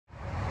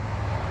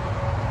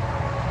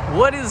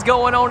What is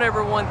going on,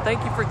 everyone?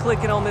 Thank you for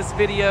clicking on this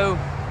video.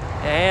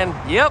 And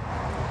yep,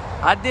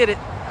 I did it.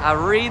 I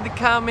read the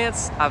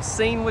comments. I've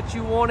seen what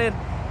you wanted.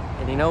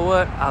 And you know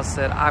what? I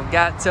said, I've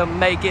got to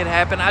make it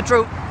happen. I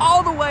drove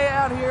all the way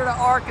out here to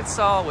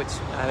Arkansas, which,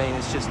 I mean,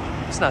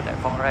 it's not that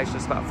far. Actually,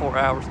 it's about 4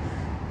 hours.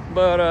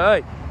 But,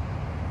 hey,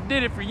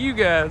 did it for you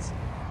guys.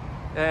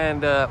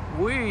 And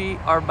we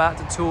are about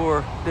to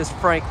tour this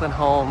Franklin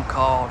home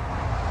called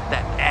The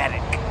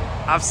Attic.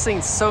 I've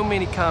seen so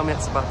many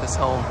comments about this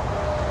home.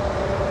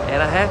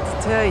 And I have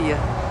to tell you,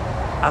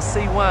 I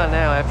see why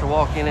now after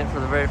walking in it for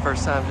the very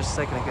first time just a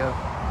second ago.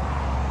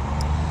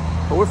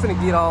 But we're finna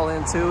get all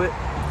into it.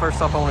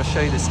 First off, I want to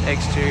show you this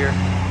exterior.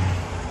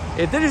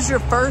 If this is your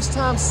first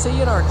time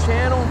seeing our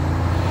channel,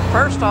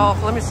 first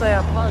off, let me say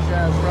I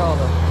apologize for all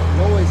the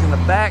noise in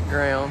the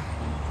background.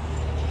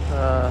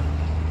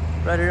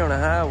 Right here on the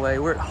highway,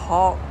 we're at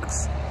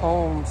Hawks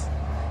Homes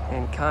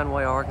in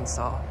Conway,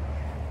 Arkansas.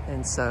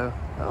 And so,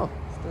 oh,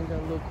 still got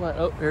a little quiet.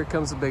 Oh, here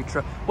comes the big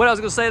truck. What I was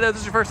gonna say though,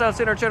 this is your first time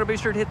seeing our channel, be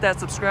sure to hit that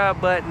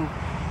subscribe button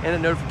and the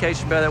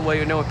notification bell. That way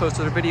you know when we post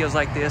other videos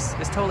like this.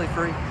 It's totally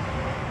free.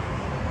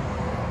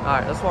 All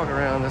right, let's walk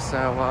around this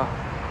sidewalk.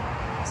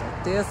 So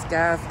this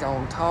guy's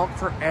gonna talk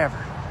forever.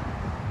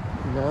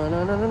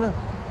 No.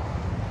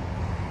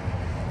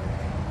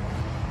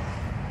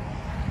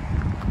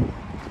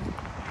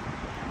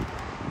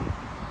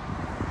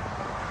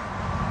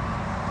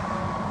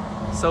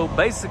 So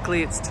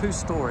basically it's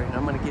 2-story, and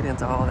I'm gonna get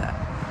into all that.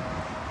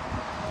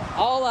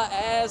 All I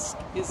ask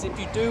is if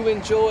you do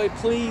enjoy,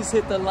 please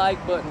hit the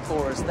like button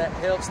for us. That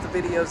helps the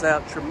videos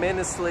out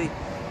tremendously.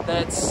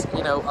 That's,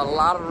 you know, a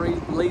lot of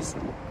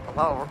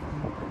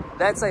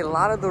that's a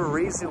lot of the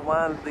reason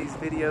why these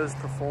videos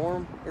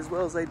perform as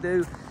well as they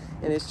do.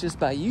 And it's just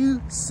by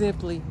you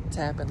simply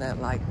tapping that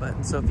like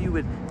button. So if you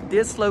would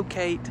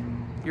dislocate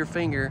your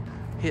finger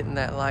hitting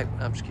that like,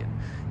 I'm just kidding.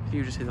 If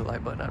you just hit the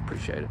like button, I'd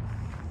appreciate it.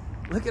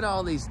 Look at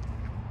all these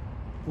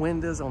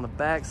windows on the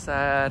back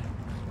side.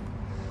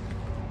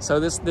 So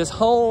this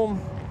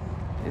home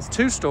is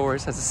 2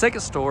 stories, has a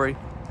second story.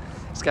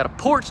 It's got a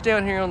porch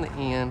down here on the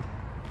end.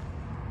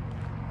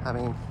 I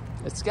mean,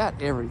 it's got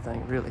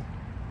everything, really.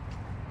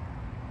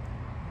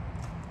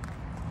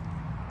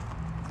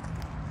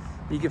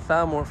 You can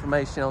find more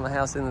information on the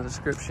house in the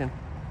description.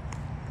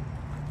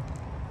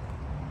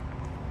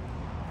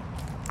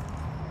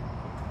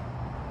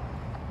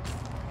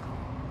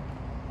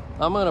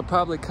 I'm gonna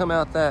probably come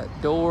out that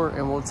door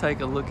and we'll take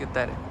a look at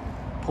that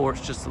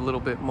porch just a little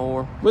bit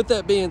more. With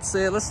that being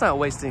said, let's not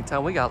waste any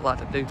time. We got a lot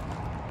to do.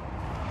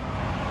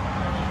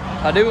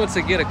 I do want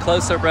to get a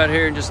close-up right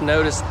here and just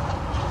notice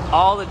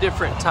all the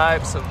different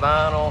types of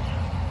vinyl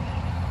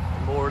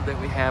board that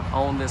we have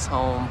on this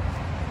home.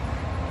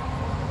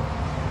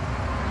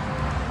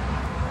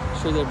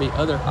 I'm sure there'll be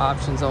other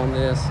options on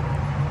this.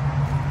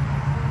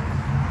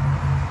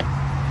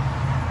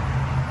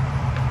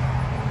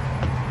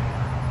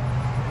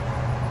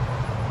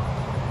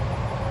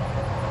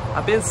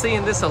 I've been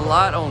seeing this a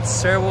lot on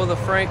several of the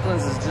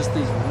Franklins. It's just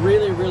these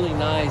really, really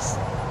nice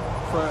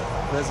front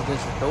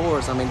residential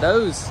doors. I mean,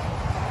 those,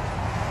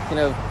 you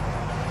know,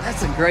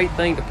 that's a great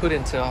thing to put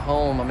into a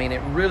home. I mean,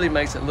 it really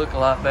makes it look a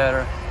lot better.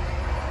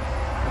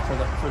 And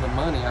for the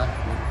money,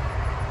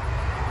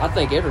 I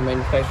think every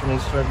manufacturer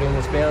needs to start doing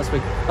this, to be honest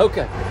with you.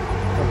 Okay,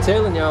 I'm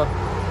telling y'all,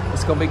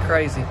 it's gonna be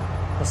crazy.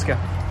 Let's go.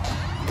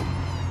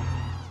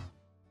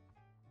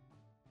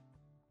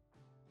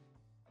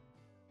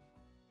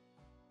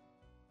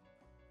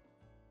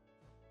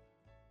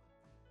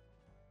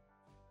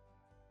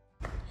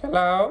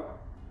 Hello?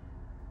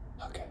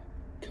 Okay,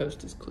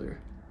 coast is clear.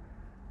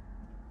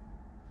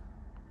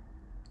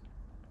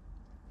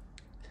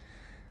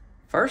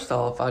 First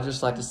off, I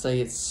just like to say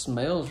it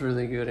smells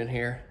really good in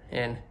here,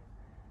 and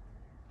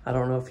I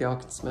don't know if y'all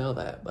can smell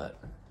that, but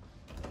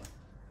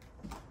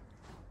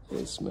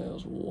it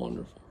smells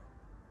wonderful.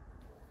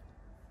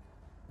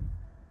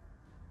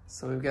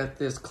 So we've got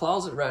this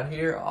closet right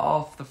here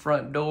off the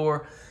front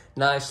door.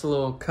 Nice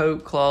little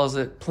coat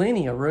closet,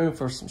 plenty of room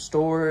for some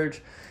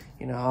storage.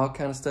 You know, all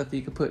kind of stuff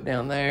you can put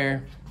down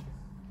there.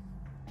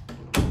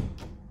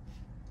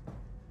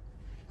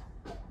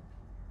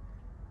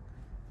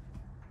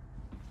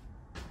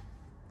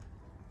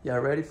 Y'all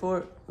ready for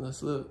it?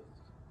 Let's look.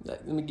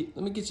 Let me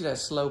get you that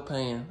slow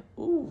pan.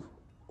 Ooh,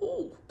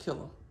 kill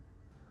him.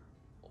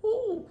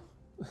 Ooh.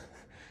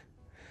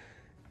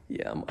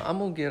 Yeah, I'm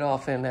gonna get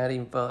off in that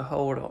even further.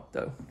 Hold on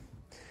though.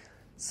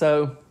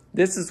 So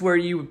this is where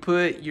you would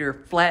put your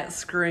flat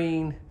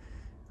screen,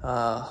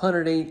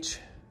 100-inch.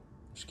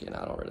 Just kidding,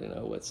 I don't really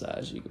know what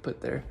size you could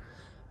put there.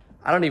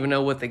 I don't even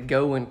know what the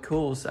going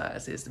cool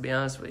size is, to be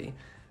honest with you.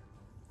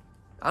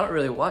 I don't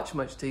really watch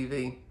much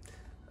TV.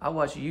 I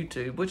watch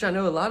YouTube, which I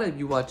know a lot of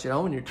you watch it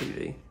on your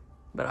TV,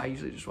 but I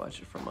usually just watch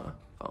it from my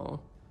phone.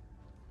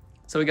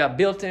 So we got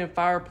built-in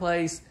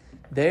fireplace.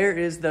 There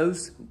is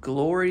those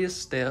glorious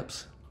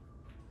steps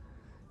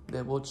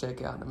that we'll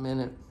check out in a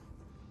minute.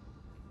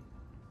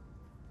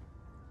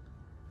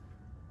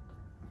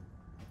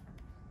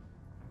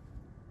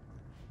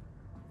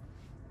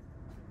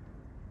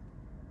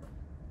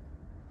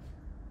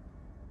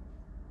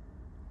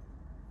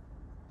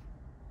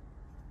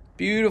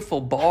 beautiful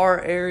bar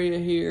area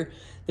here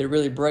that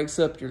really breaks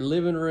up your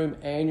living room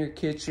and your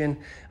kitchen.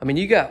 I mean,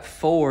 you got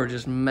 4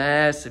 just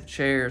massive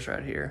chairs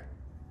right here.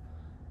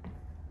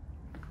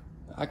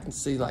 I can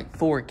see like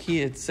 4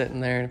 kids sitting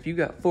there, and if you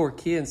got 4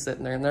 kids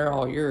sitting there and they're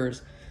all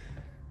yours,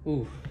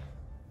 ooh,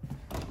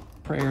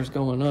 prayers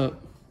going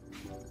up.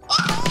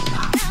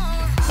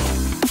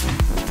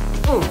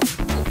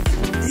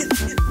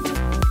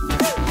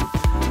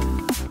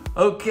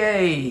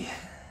 Okay,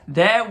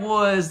 that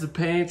was the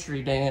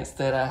pantry dance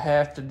that I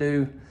have to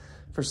do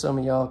for some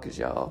of y'all, because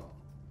y'all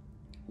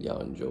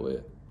enjoy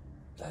it.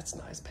 That's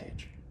nice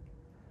pantry.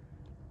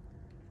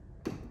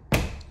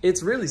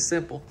 It's really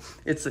simple.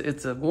 It's a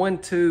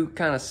 1-2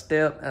 kind of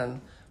step,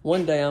 and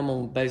one day I'm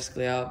gonna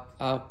basically,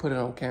 I'll put it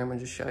on camera and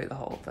just show you the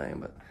whole thing.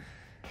 But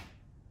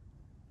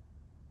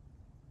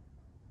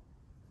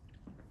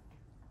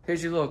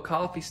here's your little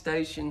coffee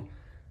station.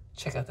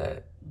 Check out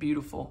that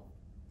beautiful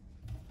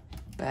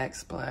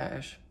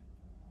backsplash.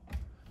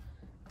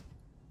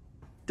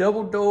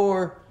 Double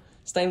door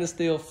stainless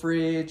steel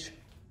fridge.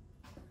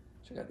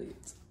 Check out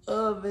these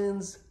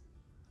ovens.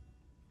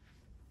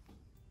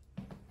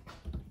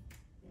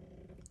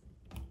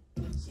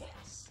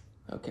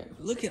 Okay,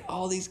 look at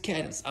all these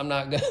cabinets. I'm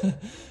not gonna,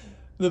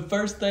 the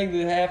first thing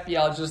that half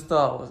y'all just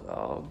thought was,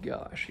 oh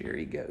gosh, here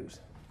he goes.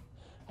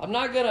 I'm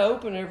not gonna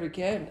open every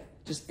cabinet,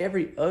 just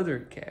every other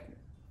cabinet.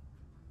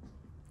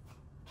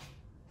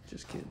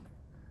 Just kidding.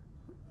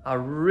 I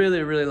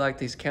really, really like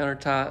these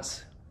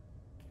countertops.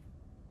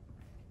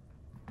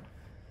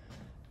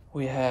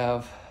 We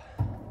have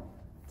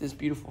this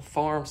beautiful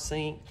farm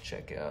sink.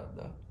 Check out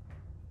the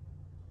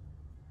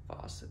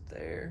faucet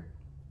there.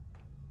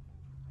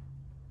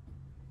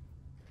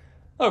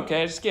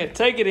 Okay, I just can't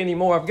take it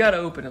anymore. I've got to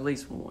open at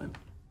least one.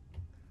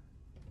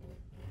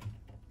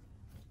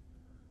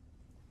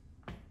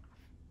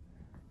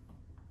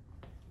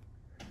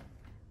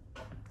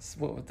 This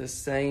went with the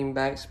same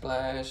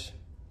backsplash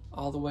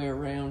all the way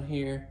around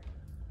here.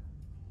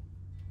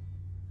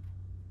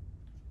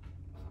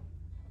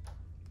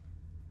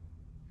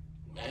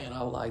 Man,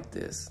 I like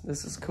this.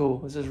 This is cool.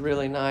 This is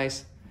really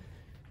nice.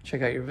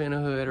 Check out your vent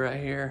hood right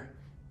here.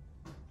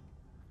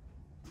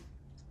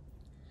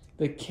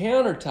 The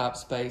countertop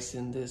space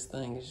in this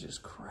thing is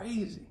just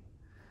crazy.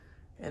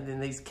 And then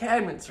these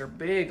cabinets are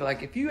big.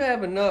 Like if you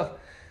have enough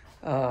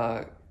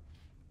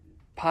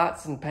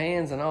pots and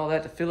pans and all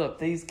that to fill up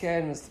these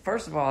cabinets,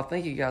 first of all, I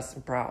think you got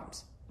some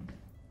problems.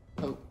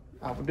 Oh,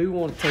 I do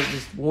want to take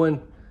just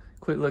one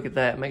quick look at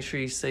that. Make sure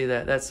you see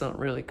that. That's something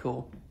really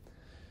cool.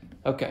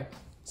 Okay,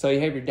 so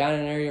you have your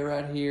dining area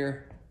right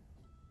here.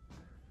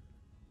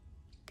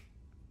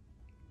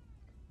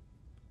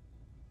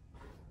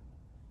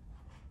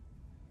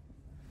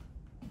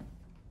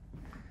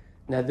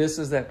 Now this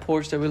is that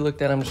porch that we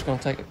looked at. I'm just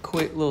gonna take a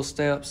quick little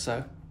step.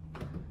 So,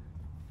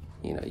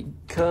 you know, you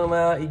come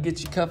out, you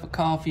get your cup of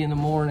coffee in the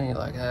morning, you're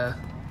like,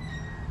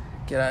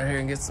 get out here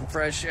and get some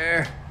fresh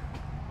air.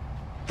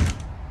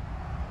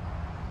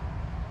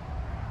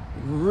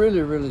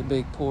 Really, really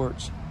big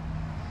porch.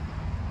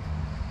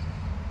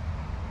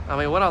 I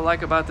mean, what I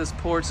like about this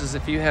porch is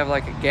if you have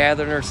like a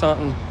gathering or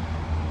something,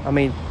 I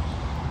mean,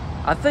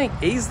 I think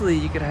easily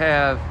you could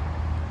have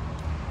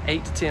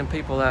 8 to 10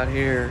 people out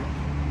here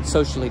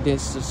socially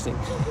distancing.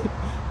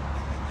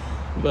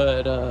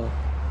 But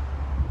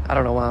I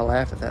don't know why I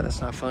laugh at that. It's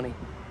not funny.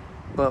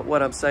 But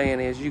what I'm saying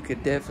is you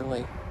could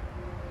definitely,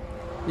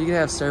 you could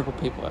have several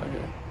people out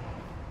here.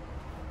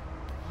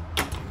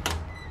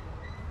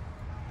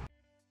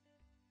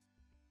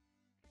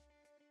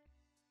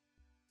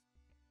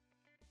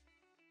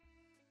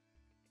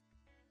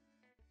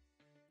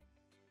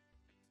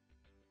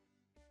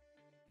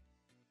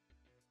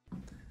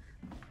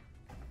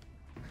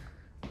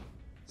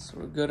 So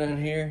we're good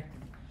in here.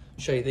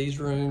 Show you these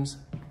rooms.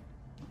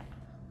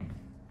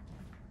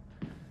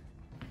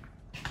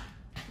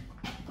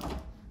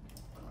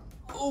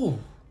 Oh,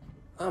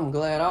 I'm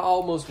glad I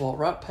almost walked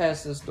right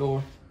past this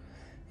door.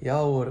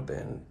 Y'all would have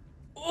been,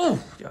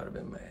 oh, y'all would have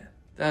been mad.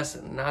 That's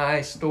a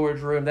nice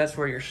storage room. That's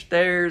where your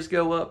stairs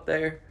go up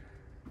there.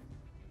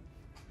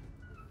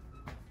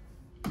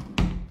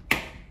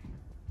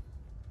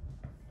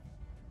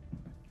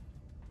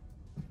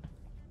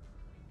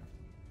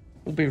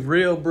 We'll be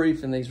real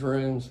brief in these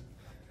rooms.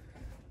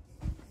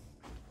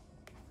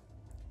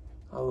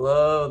 I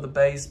love the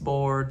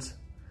baseboards,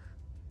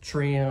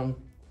 trim.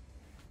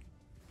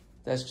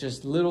 That's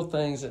just little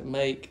things that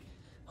make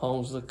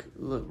homes look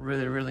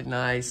really, really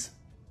nice.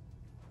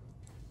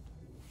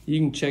 You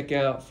can check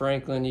out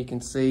Franklin. You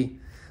can see,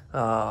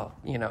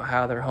 you know,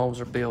 how their homes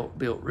are built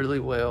really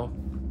well.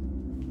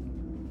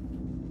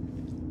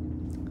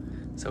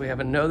 So we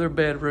have another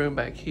bedroom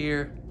back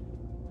here.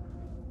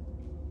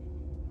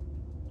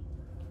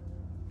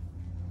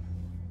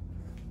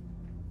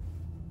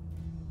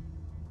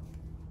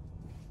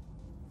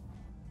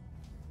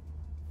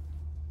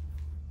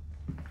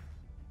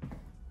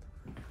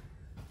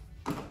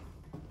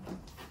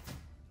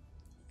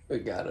 We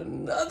got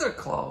another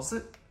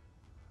closet.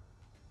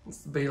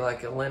 This would be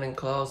like a linen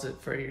closet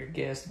for your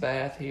guest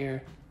bath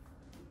here.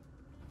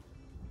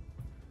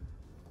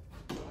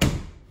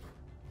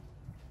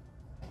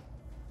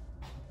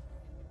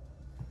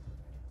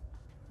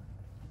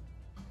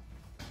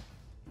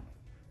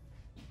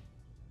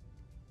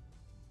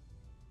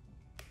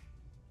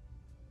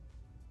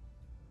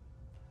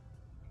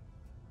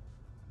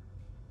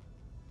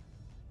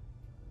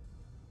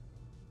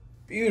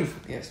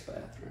 Beautiful guest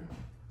bathroom.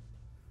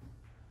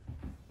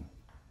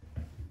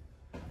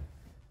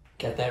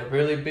 Got that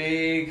really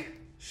big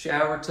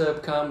shower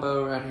tub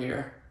combo right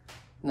here.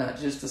 Not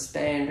just a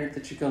standard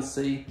that you're gonna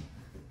see.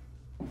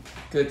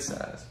 Good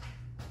size.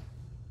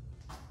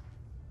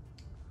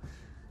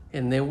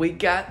 And then we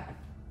got,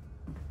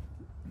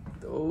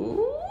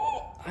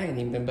 oh, I ain't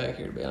even been back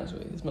here to be honest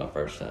with you. This is my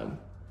first time.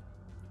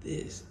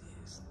 This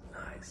is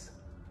nice.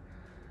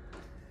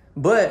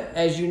 But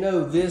as you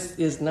know, this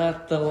is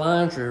not the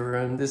laundry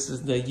room. This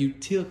is the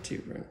utility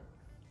room.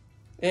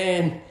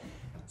 And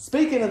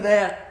speaking of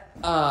that,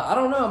 I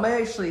don't know, I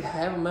may actually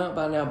have them out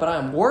by now, but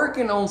I'm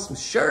working on some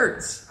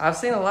shirts. I've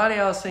seen a lot of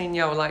y'all saying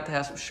y'all would like to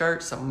have some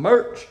shirts, some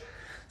merch.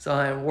 So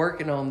I'm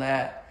working on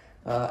that.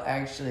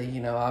 Actually, you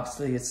know,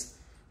 obviously it's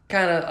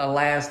kind of a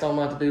last on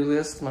my to-do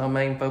list. My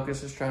main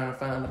focus is trying to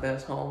find the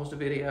best homes to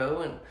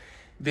video and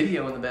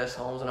videoing the best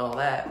homes and all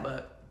that.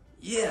 But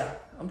yeah,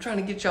 I'm trying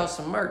to get y'all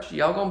some merch.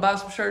 Y'all gonna buy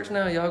some shirts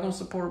now? Y'all gonna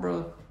support a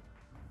brother?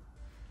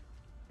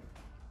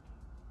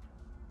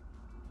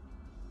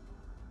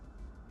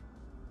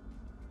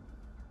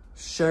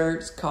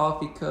 Shirts,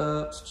 coffee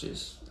cups,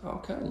 just all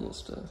kind of little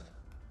stuff.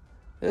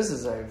 This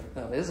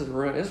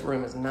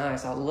room is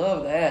nice. I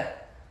love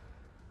that.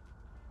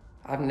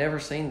 I've never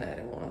seen that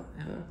in one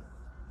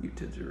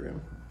utility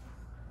room.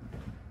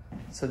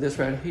 So this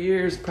right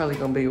here is probably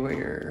gonna be where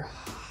your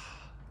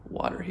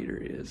water heater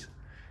is.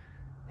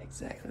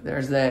 Exactly.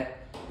 There's that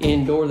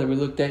indoor that we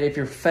looked at. If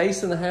you're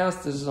facing the house,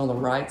 this is on the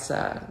right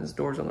side. This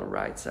door's on the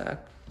right side.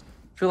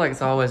 I feel like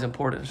it's always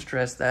important to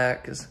stress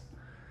that because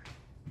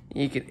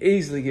you could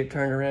easily get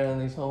turned around in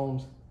these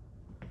homes.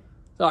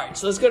 All right,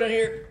 so let's go down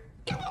here.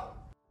 Come on.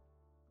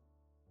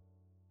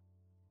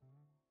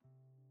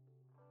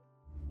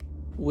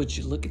 Would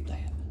you look at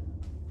that?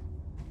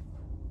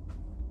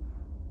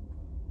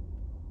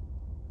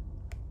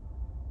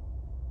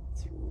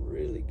 It's a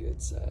really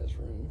good size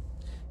room.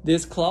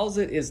 This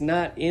closet is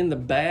not in the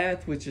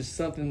bath, which is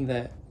something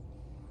that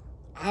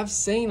I've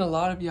seen a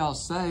lot of y'all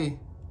say,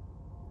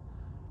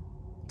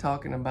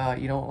 talking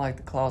about you don't like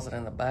the closet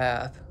in the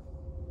bath.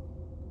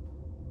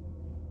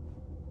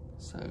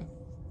 So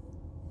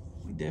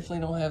we definitely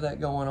don't have that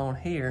going on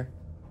here.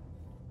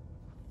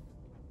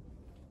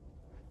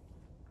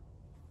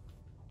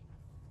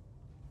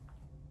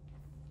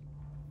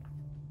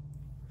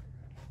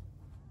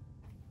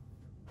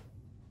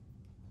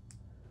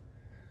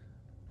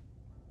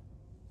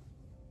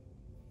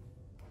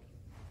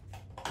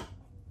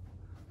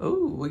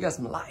 Oh, we got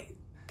some light.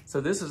 So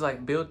this is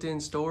like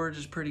built-in storage,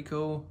 is pretty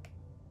cool.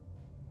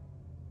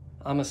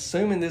 I'm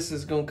assuming this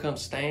is gonna come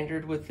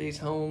standard with these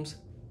homes.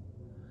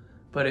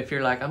 But if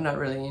you're like, I'm not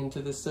really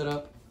into this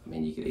setup, I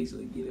mean, you could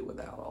easily get it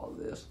without all of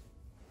this.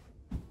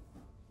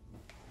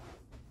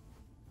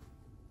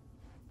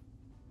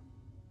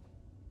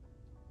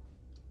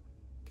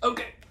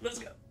 Okay, let's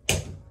go.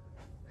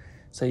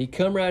 So you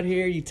come right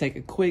here, you take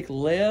a quick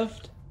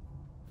left.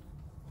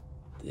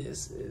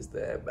 This is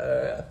that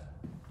bath.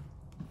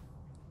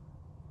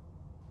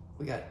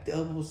 We got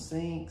double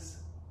sinks.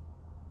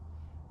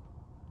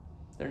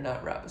 They're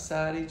not right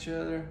beside each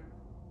other.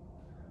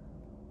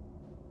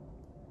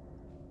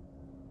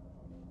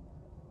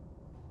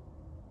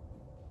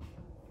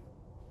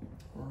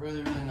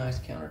 Really, really nice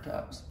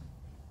countertops.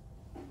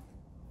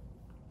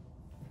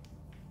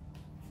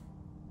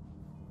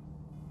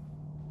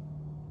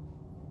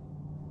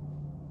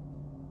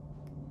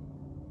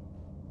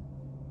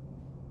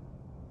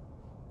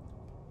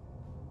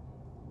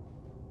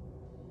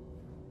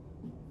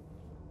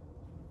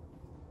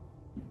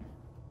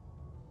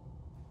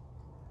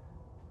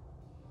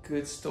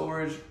 Good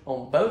storage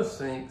on both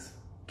sinks.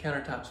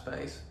 Countertop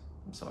space.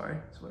 I'm sorry,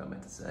 that's what I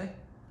meant to say.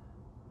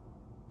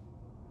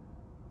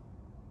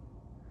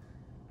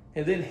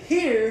 And then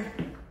here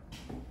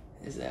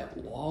is that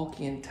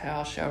walk-in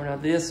towel shower. Now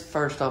this,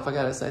 first off, I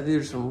gotta say,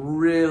 these are some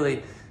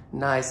really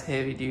nice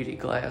heavy-duty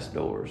glass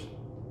doors.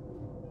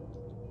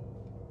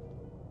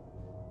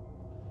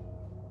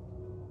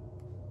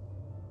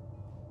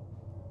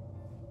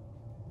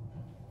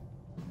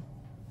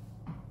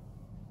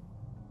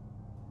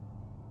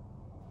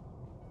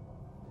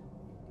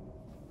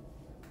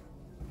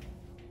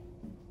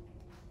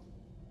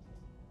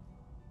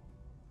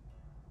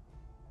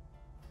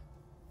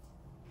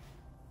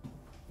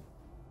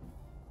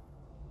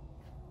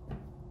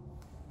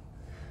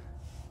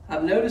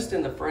 I've noticed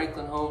in the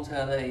Franklin homes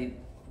how they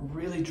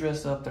really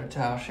dress up their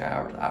tile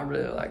showers. I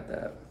really like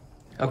that.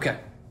 Okay,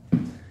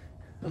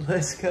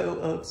 let's go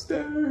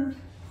upstairs.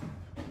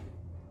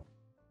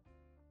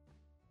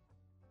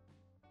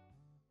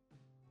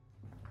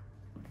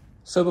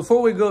 So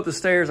before we go up the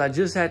stairs, I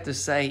just have to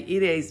say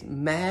it is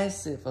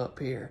massive up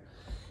here.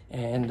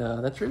 And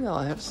that's really all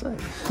I have to say.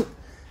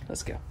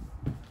 Let's go.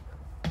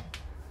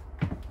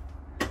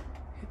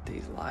 Hit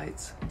these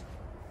lights.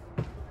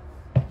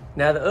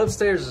 Now the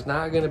upstairs is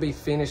not gonna be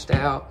finished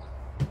out,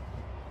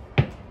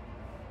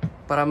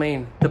 but I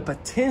mean, the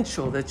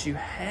potential that you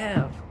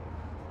have,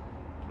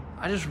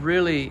 I'm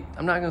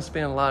not gonna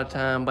spend a lot of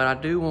time, but I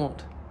do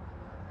want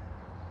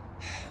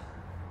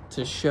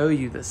to show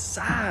you the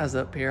size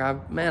up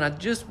here. Man, I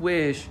just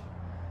wish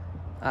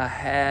I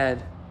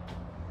had,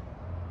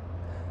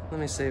 let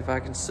me see if I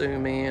can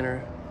zoom in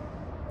or,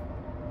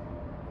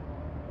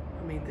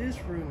 I mean,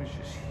 this room is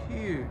just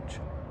huge.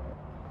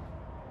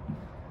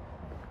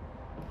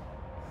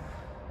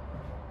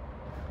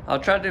 I'll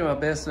try to do my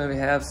best to maybe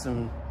have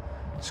some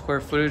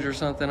square footage or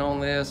something on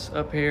this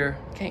up here.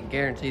 Can't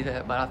guarantee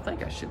that, but I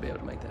think I should be able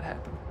to make that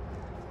happen.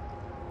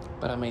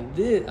 But I mean,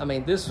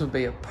 this would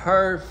be a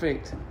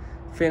perfect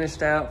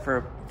finished out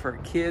for a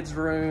kid's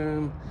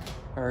room,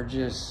 or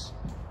just,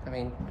 I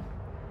mean,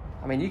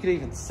 you could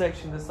even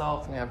section this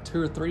off and have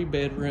 2 or 3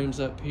 bedrooms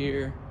up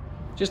here.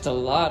 Just a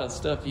lot of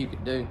stuff you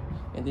could do.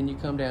 And then you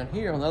come down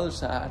here on the other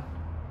side.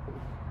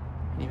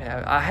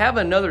 I have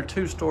another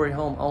 2-story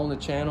home on the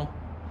channel.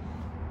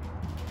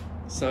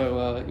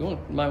 So you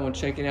might want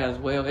to check it out as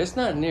well. It's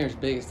not near as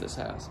big as this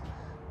house,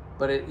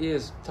 but it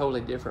is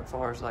totally different as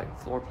far as like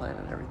floor plan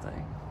and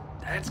everything.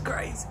 That's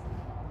crazy.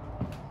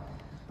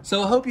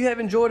 So I hope you have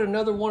enjoyed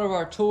another one of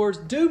our tours.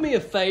 Do me a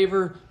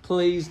favor,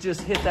 please,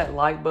 just hit that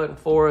like button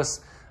for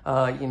us.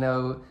 You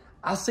know,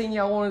 I seen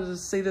y'all wanted to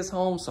see this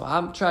home, so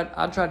I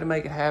tried to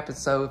make it happen.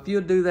 So if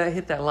you'll do that,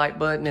 hit that like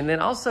button, and then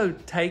also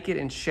take it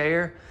and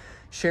share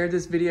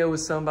this video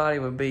with somebody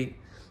would be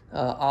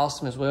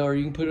awesome as well. Or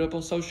you can put it up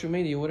on social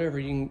media, whatever.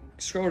 You can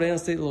scroll down,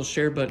 see the little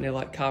share button there,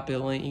 like copy the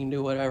link. You can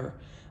do whatever.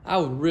 I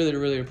would really,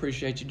 really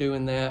appreciate you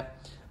doing that.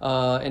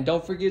 And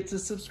don't forget to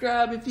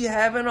subscribe if you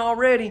haven't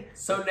already.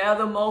 So now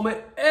the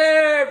moment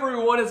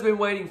everyone has been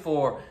waiting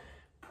for.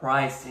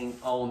 Pricing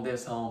on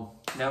this home.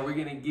 Now we're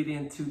gonna get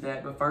into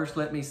that, but first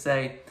let me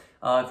say,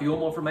 if you want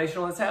more information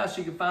on this house,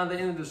 you can find that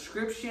in the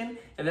description.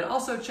 And then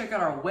also check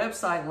out our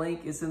website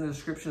link. It's in the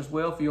description as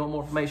well if you want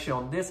more information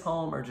on this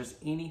home or just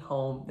any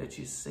home that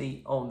you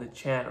see on the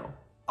channel.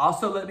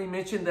 Also, let me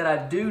mention that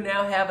I do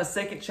now have a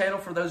second channel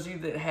for those of you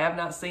that have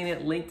not seen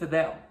it. Link to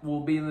that will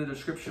be in the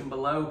description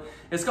below.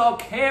 It's called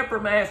Camper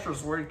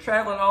Masters. We're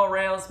traveling all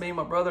around. It's me and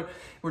my brother.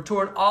 We're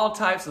touring all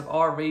types of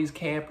RVs,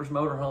 campers,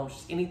 motorhomes,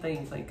 just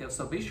anything you think of.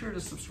 So be sure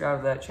to subscribe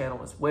to that channel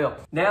as well.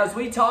 Now, as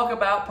we talk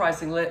about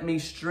pricing, let me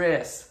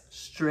stress.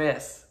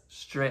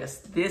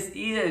 This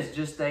is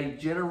just a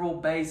general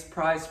base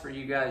price for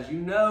you guys. You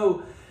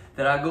know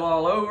that I go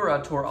all over.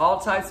 I tour all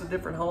types of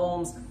different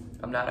homes.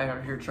 I'm not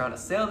out here trying to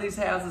sell these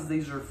houses.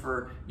 These are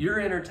for your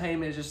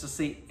entertainment, just to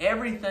see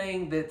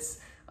everything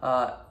that's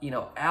you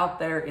know, out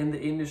there in the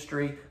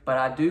industry. But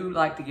I do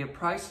like to give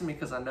pricing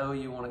because I know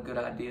you want a good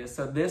idea.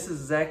 So this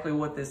is exactly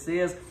what this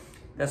is.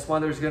 That's why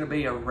there's going to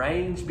be a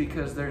range,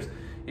 because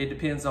it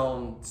depends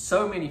on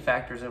so many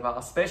factors involved,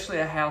 especially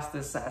a house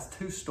this size,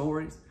 2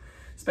 stories,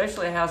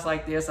 especially a house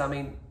like this. I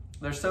mean,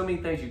 there's so many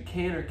things you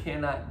can or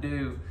cannot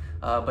do.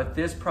 But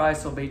this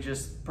price will be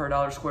just per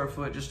dollar square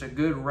foot, just a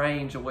good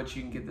range of what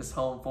you can get this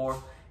home for.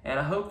 And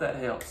I hope that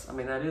helps. I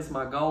mean, that is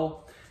my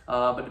goal.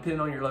 But depending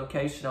on your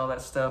location, all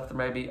that stuff, there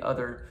may be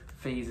other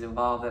fees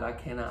involved that I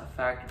cannot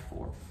factor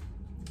for.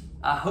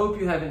 I hope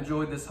you have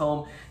enjoyed this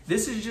home.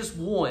 This is just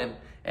one.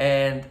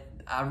 And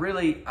I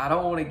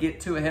don't want to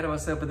get too ahead of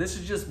myself, but this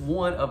is just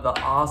one of the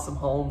awesome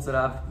homes that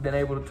I've been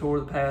able to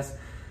tour the past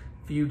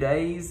few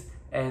days.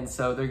 And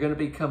so they're going to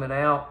be coming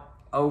out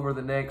over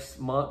the next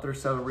month or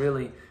so,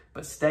 really.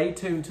 But stay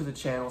tuned to the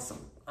channel.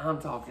 I'm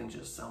talking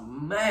just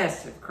some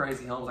massive,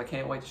 crazy homes. I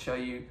can't wait to show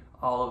you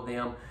all of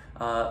them.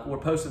 We're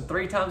posting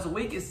 3 times a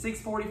week at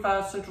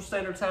 6:45 Central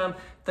Standard Time.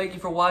 Thank you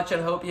for watching.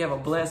 I hope you have a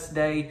blessed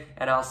day,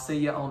 and I'll see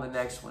you on the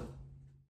next one.